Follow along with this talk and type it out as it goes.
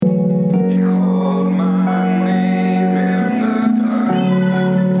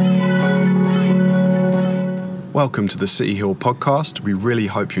Welcome to the City Hill podcast. We really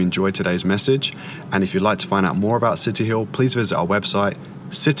hope you enjoyed today's message. And if you'd like to find out more about City Hill, please visit our website,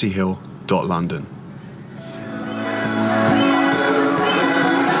 cityhill.london.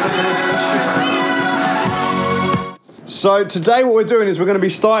 So today what we're doing is we're going to be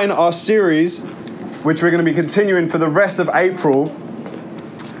starting our series, which we're going to be continuing for the rest of April.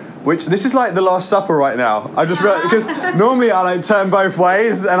 Which, this is like the Last Supper right now. I just realized, because normally I like turn both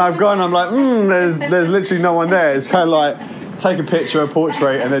ways, and I've gone, I'm like, there's literally no one there. It's kind of like, take a picture, a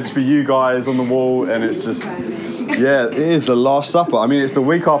portrait, and there'd just be you guys on the wall, and it's just, yeah, it is the Last Supper. I mean, it's the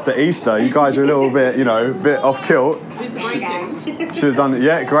week after Easter. You guys are a little bit, bit off kilt. Should have done it.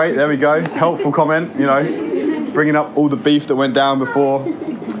 Yeah, great, there we go. Helpful comment, bringing up all the beef that went down before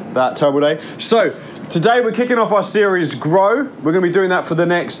that terrible day. So, today we're kicking off our series, Grow. We're going to be doing that for the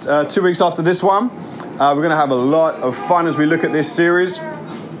next 2 weeks after this one. We're going to have a lot of fun as we look at this series.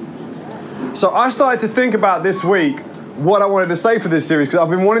 So I started to think about this week what I wanted to say for this series, because I've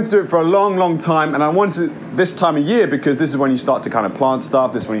been wanting to do it for a long, long time, and I wanted to this time of year because this is when you start to kind of plant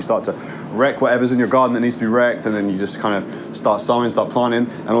stuff. This is when you start to wreck whatever's in your garden that needs to be wrecked, and then you just kind of start sowing, start planting,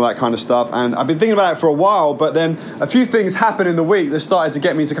 and all that kind of stuff. And I've been thinking about it for a while, but then a few things happened in the week that started to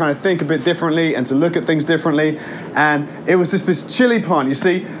get me to kind of think a bit differently and to look at things differently. And it was just this chili plant. You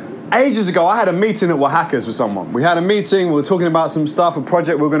see, ages ago, I had a meeting at Oaxaca's with someone. We had a meeting, we were talking about some stuff, a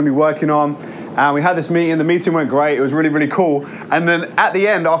project we were going to be working on. And we had this meeting, the meeting went great, it was really, really cool. And then at the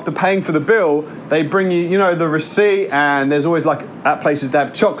end, after paying for the bill, they bring you, the receipt, and there's always at places they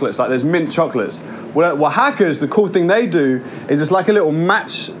have chocolates, there's mint chocolates. Well, at Oaxaca's, the cool thing they do is it's like a little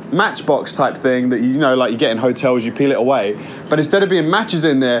matchbox type thing that you get in hotels, you peel it away. But instead of being matches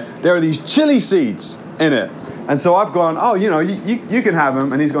in there are these chili seeds in it. And so I've gone, you can have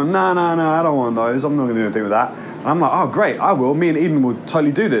them. And he's gone, no, I don't want those. I'm not going to do anything with that. And I'm like, oh, great, I will. Me and Eden will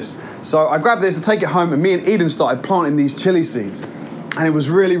totally do this. So I grabbed this to take it home, and me and Eden started planting these chili seeds. And it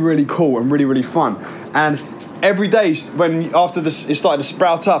was really, really cool and really, really fun. And every day, after this, it started to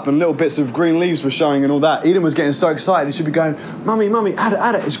sprout up and little bits of green leaves were showing and all that, Eden was getting so excited. She'd be going, Mummy,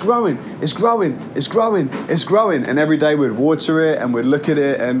 add it, it's growing. And every day we'd water it and we'd look at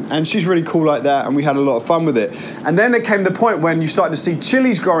it, and she's really cool like that, and we had a lot of fun with it. And then there came the point when you started to see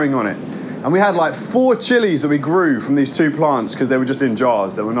chilies growing on it. And we had 4 chilies that we grew from these 2 plants because they were just in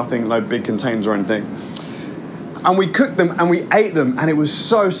jars. There were nothing, no big containers or anything. And we cooked them and we ate them, and it was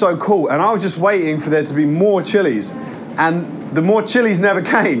so, so cool. And I was just waiting for there to be more chilies. And the more chilies never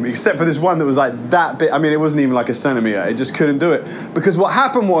came, except for this one that was that big. I mean, it wasn't even a centimetre. It just couldn't do it. Because what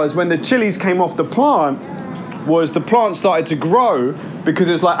happened was when the chilies came off the plant, the plant started to grow, because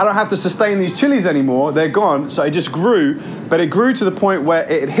it's I don't have to sustain these chilies anymore. They're gone. So it just grew. But it grew to the point where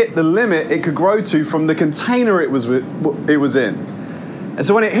it hit the limit it could grow to from the container it was in. And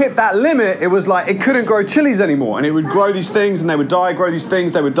so when it hit that limit, it was it couldn't grow chilies anymore. And it would grow these things, and they would die, grow these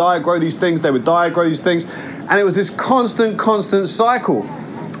things, they would die, grow these things, they would die, grow these things. And it was this constant cycle.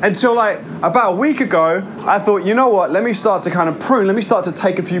 Until about a week ago, I thought, you know what, let me start to kind of prune, let me start to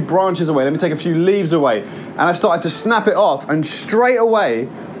take a few branches away, let me take a few leaves away. And I started to snap it off, and straight away,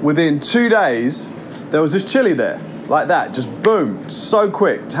 within 2 days, there was this chili there, like that, just boom, so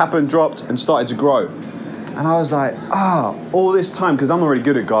quick, it happened, dropped, and started to grow. And I was like, all this time, because I'm not really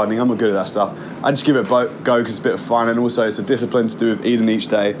good at gardening, I'm not good at that stuff. I just give it a go because it's a bit of fun, and also it's a discipline to do with Eden each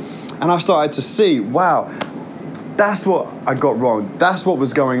day. And I started to see, wow, that's what I got wrong. That's what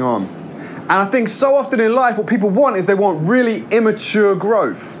was going on. And I think so often in life, what people want is they want really immature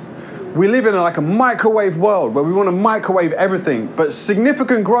growth. We live in a microwave world where we want to microwave everything, but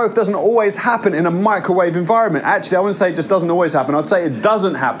significant growth doesn't always happen in a microwave environment. Actually, I wouldn't say it just doesn't always happen. I'd say it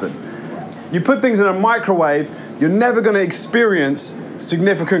doesn't happen. You put things in a microwave, you're never going to experience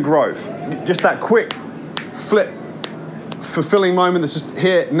significant growth. Just that quick flip, fulfilling moment that's just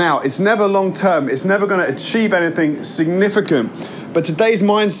here now. It's never long term. It's never going to achieve anything significant. But today's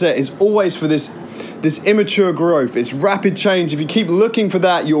mindset is always for this immature growth. It's rapid change. If you keep looking for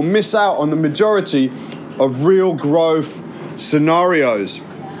that, you'll miss out on the majority of real growth scenarios.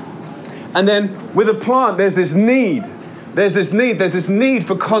 And then with a plant, there's this need. There's this need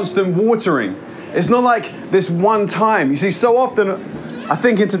for constant watering. It's not like this one time. You see, so often, I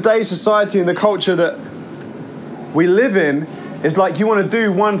think in today's society and the culture that we live in, it's you want to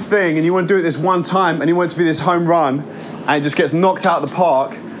do one thing and you want to do it this one time and you want it to be this home run, and it just gets knocked out of the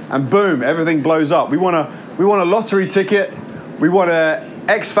park, and boom, everything blows up. We want a lottery ticket, we want a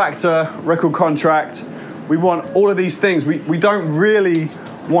X Factor record contract, we want all of these things. We don't really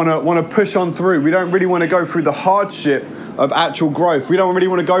want to push on through. We don't really want to go through the hardship of actual growth. We don't really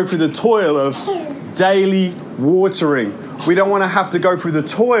want to go through the toil of daily watering. We don't want to have to go through the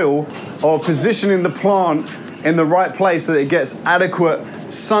toil of positioning the plant in the right place so that it gets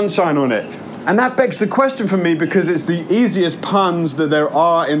adequate sunshine on it. And that begs the question for me, because it's the easiest puns that there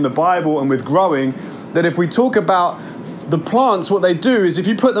are in the Bible and with growing, that if we talk about the plants, what they do is if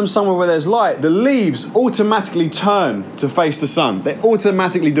you put them somewhere where there's light, the leaves automatically turn to face the sun. They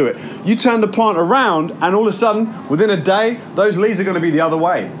automatically do it. You turn the plant around and all of a sudden, within a day, those leaves are going to be the other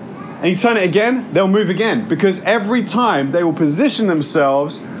way. And you turn it again, they'll move again, because every time they will position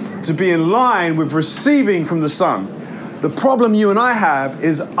themselves to be in line with receiving from the sun. The problem you and I have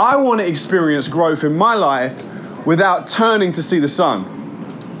is I want to experience growth in my life without turning to see the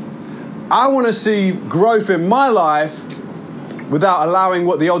sun. I want to see growth in my life without allowing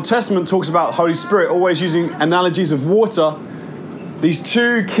what the Old Testament talks about, Holy Spirit, always using analogies of water. These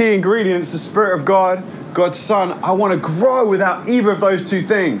two key ingredients, the Spirit of God, God's Son. I want to grow without either of those two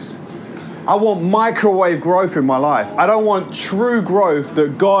things. I want microwave growth in my life. I don't want true growth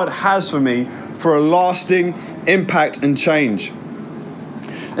that God has for me for a lasting impact and change.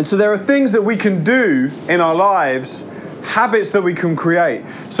 And so there are things that we can do in our lives, habits that we can create.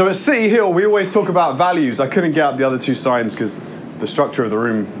 So at City Hill, we always talk about values. I couldn't get up the other two signs because the structure of the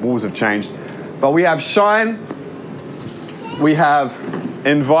room, walls have changed. But we have shine, we have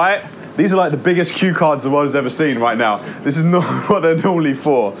invite. These are like the biggest cue cards the world has ever seen right now. This is not what they're normally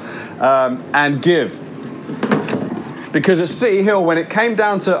for. And give. Because at City Hill, when it came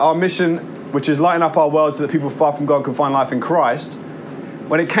down to our mission, which is lighting up our world so that people far from God can find life in Christ,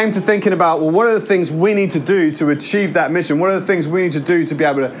 when it came to thinking about, well, what are the things we need to do to achieve that mission? What are the things we need to do to be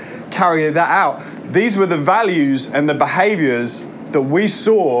able to carry that out? These were the values and the behaviors that we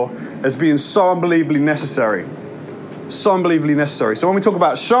saw as being so unbelievably necessary. So unbelievably necessary. So when we talk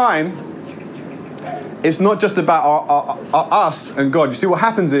about shine, it's not just about our us and God. You see, what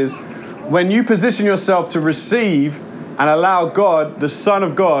happens is when you position yourself to receive and allow God, the Son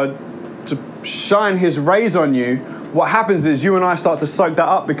of God, to shine his rays on you, what happens is you and I start to soak that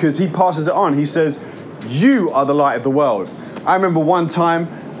up because he passes it on. He says, you are the light of the world. I remember one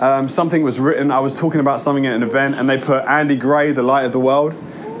time something was written, I was talking about something at an event and they put Andy Gray, the light of the world.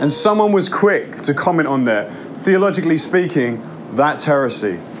 And someone was quick to comment on that. Theologically speaking, that's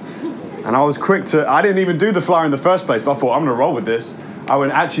heresy. And I was quick to, I didn't even do the flyer in the first place, but I thought, I'm going to roll with this. I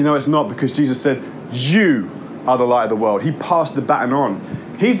went, actually, no, it's not, because Jesus said, you are the light of the world. He passed the baton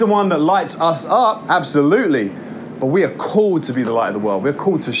on. He's the one that lights us up, absolutely. But we are called to be the light of the world. We're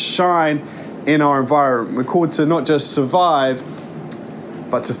called to shine in our environment. We're called to not just survive,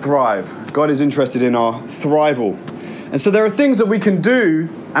 but to thrive. God is interested in our thrival. And so there are things that we can do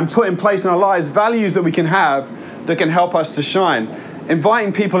and put in place in our lives, values that we can have that can help us to shine.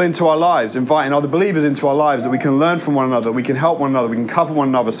 Inviting people into our lives, inviting other believers into our lives that we can learn from one another, we can help one another, we can cover one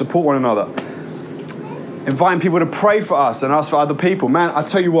another, support one another. Inviting people to pray for us and us for other people. Man, I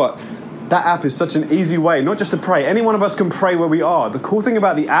tell you what, that app is such an easy way, not just to pray. Any one of us can pray where we are. The cool thing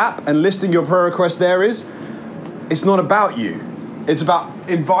about the app and listing your prayer requests there is, it's not about you. It's about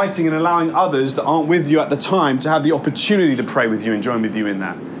inviting and allowing others that aren't with you at the time to have the opportunity to pray with you and join with you in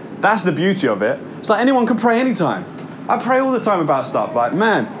that. That's the beauty of it. It's like anyone can pray anytime. I pray all the time about stuff. Like,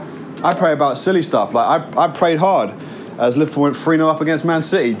 man, I pray about silly stuff. Like, I prayed hard as Liverpool went 3-0 up against Man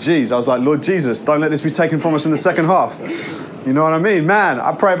City. Jeez, I was like, Lord Jesus, don't let this be taken from us in the second half. You know what I mean? Man,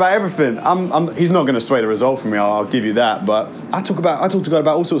 I pray about everything. He's not going to sway the result for me, I'll give you that. But I talk to God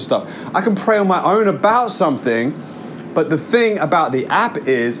about all sorts of stuff. I can pray on my own about something, but the thing about the app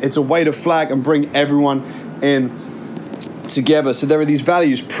is it's a way to flag and bring everyone in together. So there are these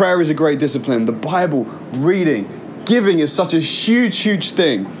values. Prayer is a great discipline. The Bible, reading, giving is such a huge, huge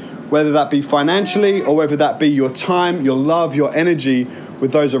thing, whether that be financially or whether that be your time, your love, your energy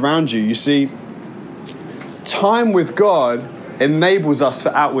with those around you. You see, time with God enables us for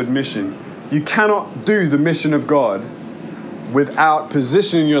outward mission. You cannot do the mission of God without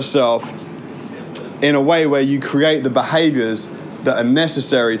positioning yourself in a way where you create the behaviors that are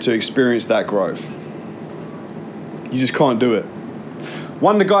necessary to experience that growth. You just can't do it.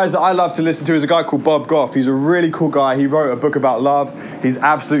 One of the guys that I love to listen to is a guy called Bob Goff. He's a really cool guy. He wrote a book about love. He's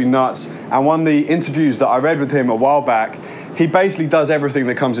absolutely nuts. And one of the interviews that I read with him a while back, he basically does everything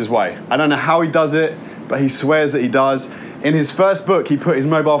that comes his way. I don't know how he does it, but he swears that he does. In his first book, he put his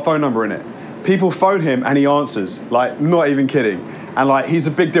mobile phone number in it. People phone him and he answers, like, not even kidding. And like, he's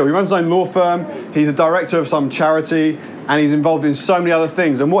a big deal. He runs his own law firm. He's a director of some charity and he's involved in so many other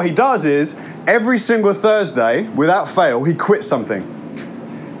things. And what he does is every single Thursday, without fail, he quits something.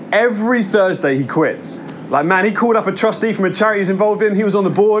 Every Thursday he quits. Like, man, he called up a trustee from a charity he's involved in. He was on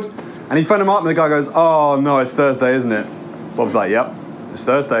the board and he phoned him up and the guy goes, oh no, it's Thursday, isn't it? Bob's like, yep, it's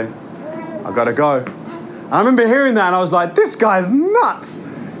Thursday. I've got to go. And I remember hearing that and I was like, this guy's nuts.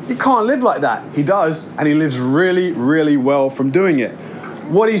 You can't live like that. He does, and he lives really, really well from doing it.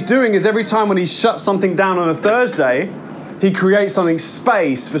 What he's doing is every time when he shuts something down on a Thursday, he creates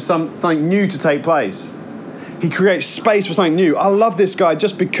space for something new to take place. He creates space for something new. I love this guy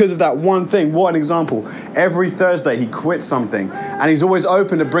just because of that one thing. What an example. Every Thursday he quits something, and he's always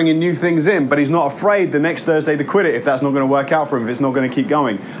open to bringing new things in, but he's not afraid the next Thursday to quit it if that's not going to work out for him, if it's not going to keep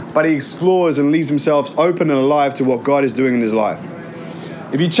going. But he explores and leaves himself open and alive to what God is doing in his life.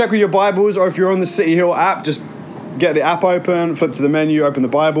 If you check with your Bibles, or if you're on the City Hill app, just get the app open, flip to the menu, open the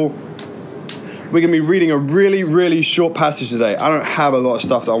Bible. We're going to be reading a really, really short passage today. I don't have a lot of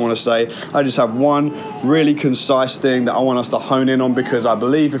stuff that I want to say. I just have one really concise thing that I want us to hone in on, because I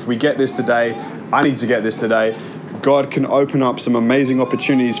believe if we get this today, I need to get this today, God can open up some amazing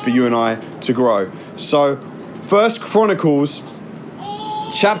opportunities for you and I to grow. So, 1 Chronicles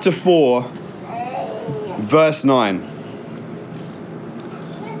chapter 4, verse 9.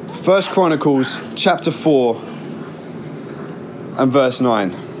 1 Chronicles chapter 4 and verse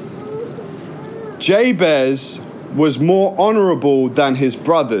 9. Jabez was more honorable than his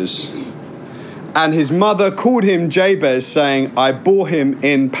brothers, and his mother called him Jabez, saying, I bore him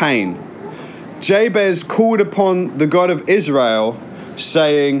in pain. Jabez called upon the God of Israel,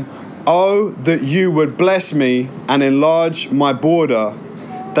 saying, Oh, that you would bless me and enlarge my border,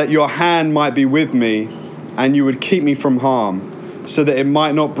 that your hand might be with me, and you would keep me from harm, so that it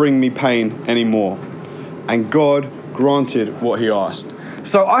might not bring me pain anymore. And God granted what he asked.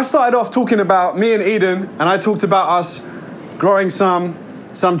 So I started off talking about me and Eden, and I talked about us growing some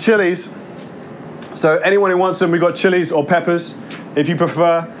chilies. So anyone who wants them, we got chilies or peppers. If you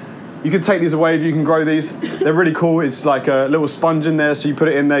prefer, you can take these away if you can grow these. They're really cool. It's like a little sponge in there, so you put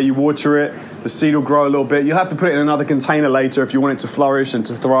it in there, you water it, the seed will grow a little bit. You'll have to put it in another container later if you want it to flourish and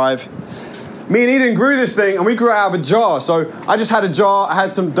to thrive. Me and Eden grew this thing, and we grew it out of a jar. So I just had a jar, I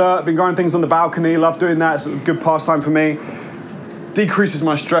had some dirt, been growing things on the balcony, love doing that. It's a good pastime for me. Decreases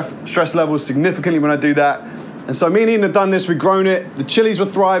my stress levels significantly when I do that. And so me and Eden have done this, we've grown it, the chilies were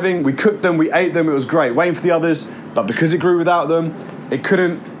thriving, we cooked them, we ate them, it was great, waiting for the others, but because it grew without them, it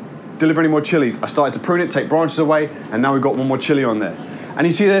couldn't deliver any more chilies. I started to prune it, take branches away, and now we've got one more chili on there. And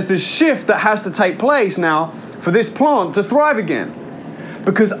you see there's this shift that has to take place now for this plant to thrive again.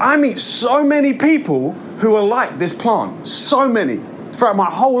 Because I meet so many people who are like this plant, so many, throughout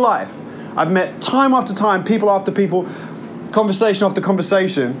my whole life. I've met time after time, people after people, conversation after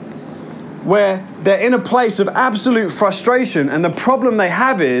conversation, where they're in a place of absolute frustration, and the problem they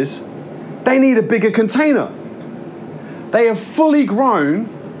have is they need a bigger container. They have fully grown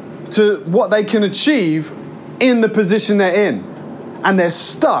to what they can achieve in the position they're in, and they're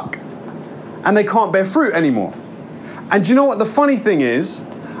stuck, and they can't bear fruit anymore. And do you know what the funny thing is?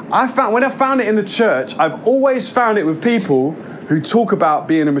 When I found it in the church, I've always found it with people who talk about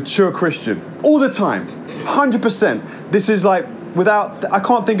being a mature Christian all the time. 100%. This is like, I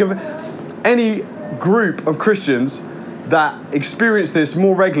can't think of any group of Christians that experience this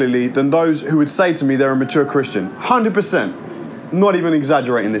more regularly than those who would say to me they're a mature Christian. 100%. Not even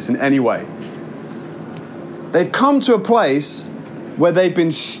exaggerating this in any way. They've come to a place where they've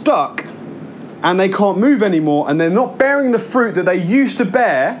been stuck and they can't move anymore, and they're not bearing the fruit that they used to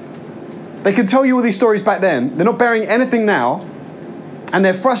bear. They could tell you all these stories back then. They're not bearing anything now, and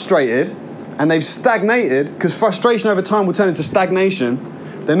they're frustrated. And they've stagnated, because frustration over time will turn into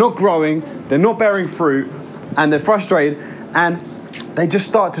stagnation. They're not growing, they're not bearing fruit, and they're frustrated, and they just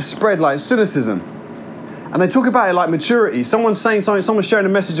start to spread like cynicism. And they talk about it like maturity. Someone's saying something, someone's sharing a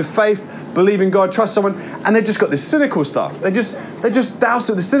message of faith, believe in God, trust someone, and they've just got this cynical stuff. They just douse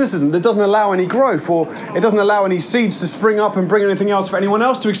it with cynicism that doesn't allow any growth, or it doesn't allow any seeds to spring up and bring anything else for anyone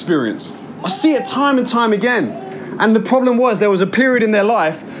else to experience. I see it time and time again. And the problem was there was a period in their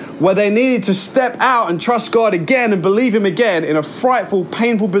life where they needed to step out and trust God again and believe him again in a frightful,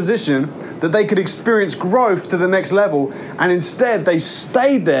 painful position that they could experience growth to the next level. And instead, they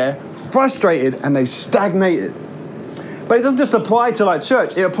stayed there, frustrated, and they stagnated. But it doesn't just apply to like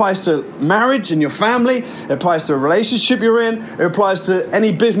church. It applies to marriage and your family. It applies to a relationship you're in. It applies to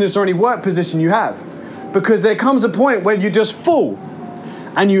any business or any work position you have. Because there comes a point where you're just full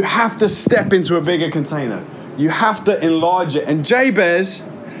and you have to step into a bigger container. You have to enlarge it. And Jabez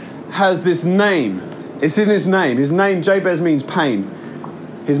has this name. It's in his name. His name, Jabez, means pain.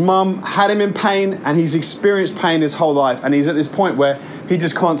 His mum had him in pain, and he's experienced pain his whole life. And he's at this point where he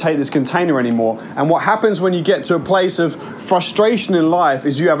just can't take this container anymore. And what happens when you get to a place of frustration in life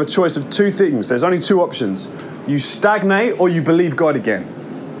is you have a choice of two things. There's only two options. You stagnate or you believe God again.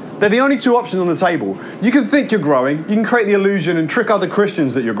 They're the only two options on the table. You can think you're growing. You can create the illusion and trick other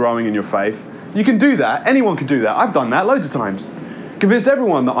Christians that you're growing in your faith. You can do that. Anyone can do that. I've done that loads of times. Convinced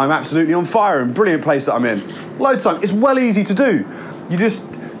everyone that I'm absolutely on fire and brilliant place that I'm in. Loads of time. It's well easy to do. You just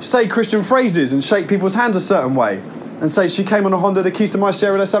say Christian phrases and shake people's hands a certain way and say, she came on a Honda, the keys to my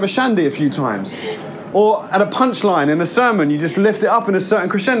Sierra, let's have a shandy a few times. Or at a punchline in a sermon, you just lift it up in a certain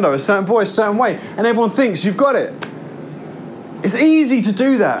crescendo, a certain voice, a certain way, and everyone thinks you've got it. It's easy to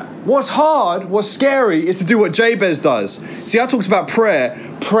do that. What's hard, what's scary, is to do what Jabez does. See, I talked about prayer.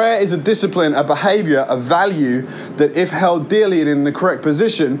 Prayer is a discipline, a behavior, a value that if held dearly and in the correct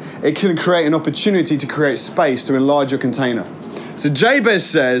position, it can create an opportunity to create space to enlarge your container. So Jabez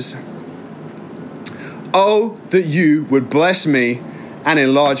says, oh, that you would bless me and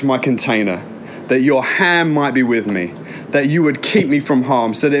enlarge my container, that your hand might be with me, that you would keep me from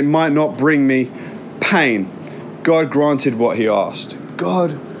harm, so that it might not bring me pain. God granted what he asked.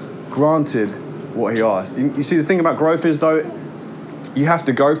 God granted what he asked. You see, the thing about growth is, though, you have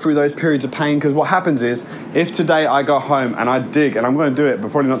to go through those periods of pain, because what happens is, if today I go home and I dig, and I'm going to do it, but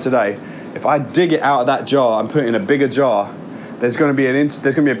probably not today, if I dig it out of that jar and put it in a bigger jar, there's going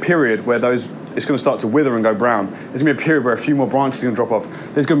to be a period where it's going to start to wither and go brown. There's going to be a period where a few more branches are going to drop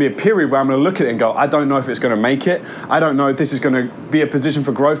off. There's going to be a period where I'm going to look at it and go, I don't know if it's going to make it. I don't know if this is going to be a position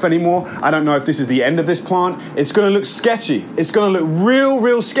for growth anymore. I don't know if this is the end of this plant. It's going to look sketchy. It's going to look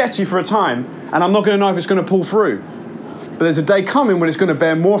real sketchy for a time, and I'm not going to know if it's going to pull through. But there's a day coming when it's going to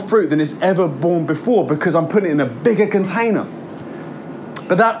bear more fruit than it's ever borne before, because I'm putting it in a bigger container.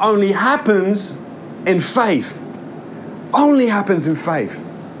 But that only happens in faith. Only happens in faith.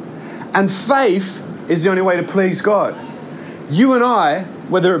 And faith is the only way to please God. You and I,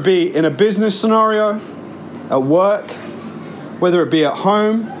 whether it be in a business scenario, at work, whether it be at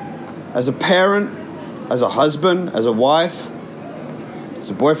home, as a parent, as a husband, as a wife, as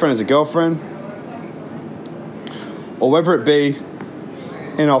a boyfriend, as a girlfriend, or whether it be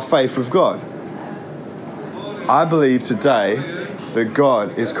in our faith with God, I believe today that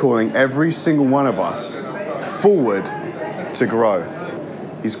God is calling every single one of us forward to grow.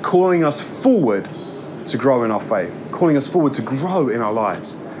 He's calling us forward to grow in our faith, calling us forward to grow in our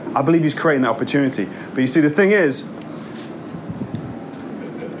lives. I believe he's creating that opportunity. But you see, the thing is,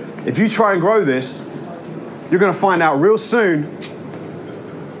 if you try and grow this, you're going to find out real soon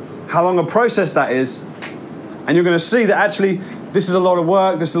how long a process that is. And you're going to see that actually this is a lot of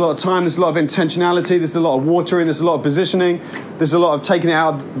work, this is a lot of time, this is a lot of intentionality, this is a lot of watering, this is a lot of positioning, there's a lot of taking it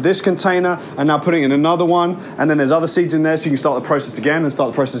out of this container and now putting it in another one, and then there's other seeds in there so you can start the process again and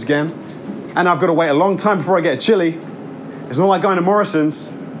start the process again. And I've got to wait a long time before I get a chili. It's not like going to Morrison's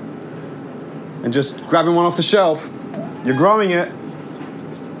and just grabbing one off the shelf. You're growing it.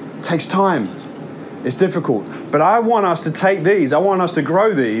 It takes time. It's difficult. But I want us to take these, I want us to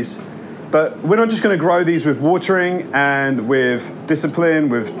grow these. But we're not just going to grow these with watering and with discipline,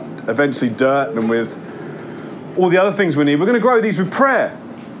 with eventually dirt and with all the other things we need. We're going to grow these with prayer.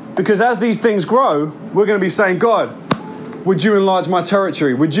 Because as these things grow, we're going to be saying, God, would you enlarge my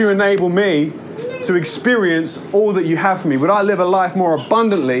territory? Would you enable me to experience all that you have for me? Would I live a life more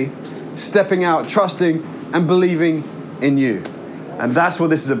abundantly, stepping out, trusting and believing in you? And that's what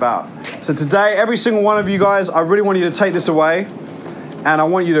this is about. So today, every single one of you guys, I really want you to take this away. And I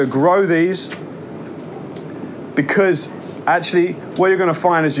want you to grow these, because actually what you're going to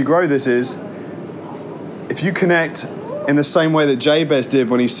find as you grow this is, if you connect in the same way that Jabez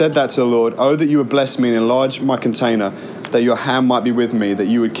did when he said that to the Lord, oh, that you would bless me and enlarge my container, that your hand might be with me, that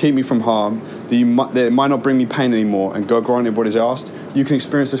you would keep me from harm, that it might not bring me pain anymore, and God granted what is asked, you can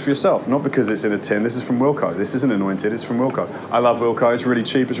experience this for yourself. Not because it's in a tin. This is from Wilco. This isn't anointed. It's from Wilco. I love Wilco. It's really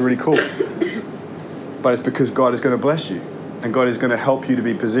cheap. It's really cool. But it's because God is going to bless you. And God is going to help you to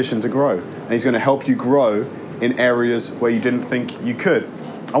be positioned to grow. And he's going to help you grow in areas where you didn't think you could.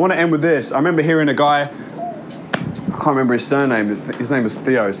 I want to end with this. I remember hearing a guy, I can't remember his surname. His name was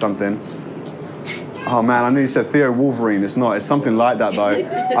Theo something. Oh man, I knew he said Theo Wolverine. It's not. It's something like that though.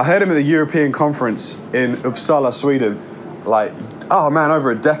 I heard him at the European conference in Uppsala, Sweden,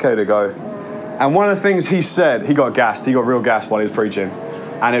 over a decade ago. And one of the things he said, he got gassed. He got real gassed while he was preaching.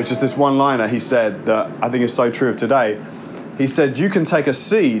 And it was just this one-liner he said that I think is so true of today. He said, you can take a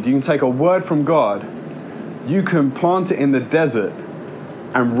seed, you can take a word from God, you can plant it in the desert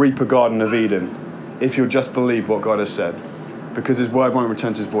and reap a Garden of Eden if you'll just believe what God has said. Because his word won't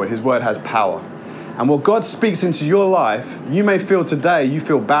return to his void. His word has power. And what God speaks into your life, you may feel today, you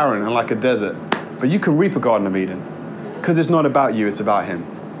feel barren and like a desert, but you can reap a Garden of Eden. Because it's not about you, it's about him.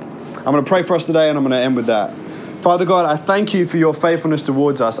 I'm going to pray for us today and I'm going to end with that. Father God, I thank you for your faithfulness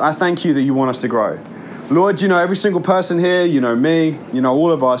towards us. I thank you that you want us to grow. Lord, you know every single person here, you know me, you know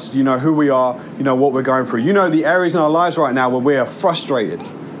all of us, you know who we are, you know what we're going through. You know the areas in our lives right now where we are frustrated.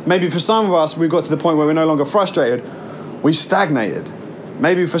 Maybe for some of us, we've got to the point where we're no longer frustrated. we've stagnated.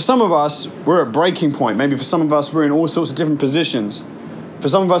 Maybe for some of us, we're at breaking point. Maybe for some of us, we're in all sorts of different positions. For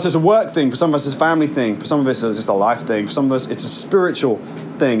some of us, it's a work thing. For some of us, it's a family thing. For some of us, it's just a life thing. For some of us, it's a spiritual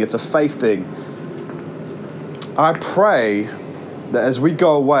thing. It's a faith thing. I pray that as we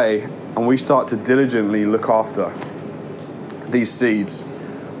go away and we start to diligently look after these seeds,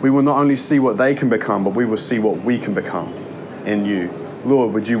 we will not only see what they can become, but we will see what we can become in you.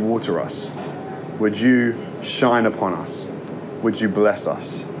 Lord, would you water us? Would you shine upon us? Would you bless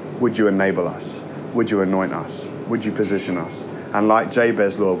us? Would you enable us? Would you anoint us? Would you position us? And like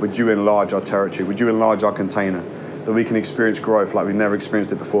Jabez, Lord, would you enlarge our territory? Would you enlarge our container that we can experience growth like we've never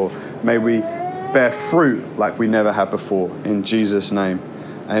experienced it before? May we bear fruit like we never have before. In Jesus' name,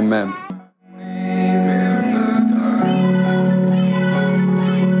 amen.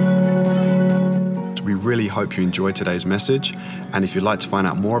 We really hope you enjoyed today's message. And if you'd like to find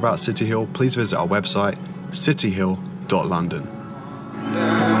out more about City Hill, please visit our website, cityhill.london.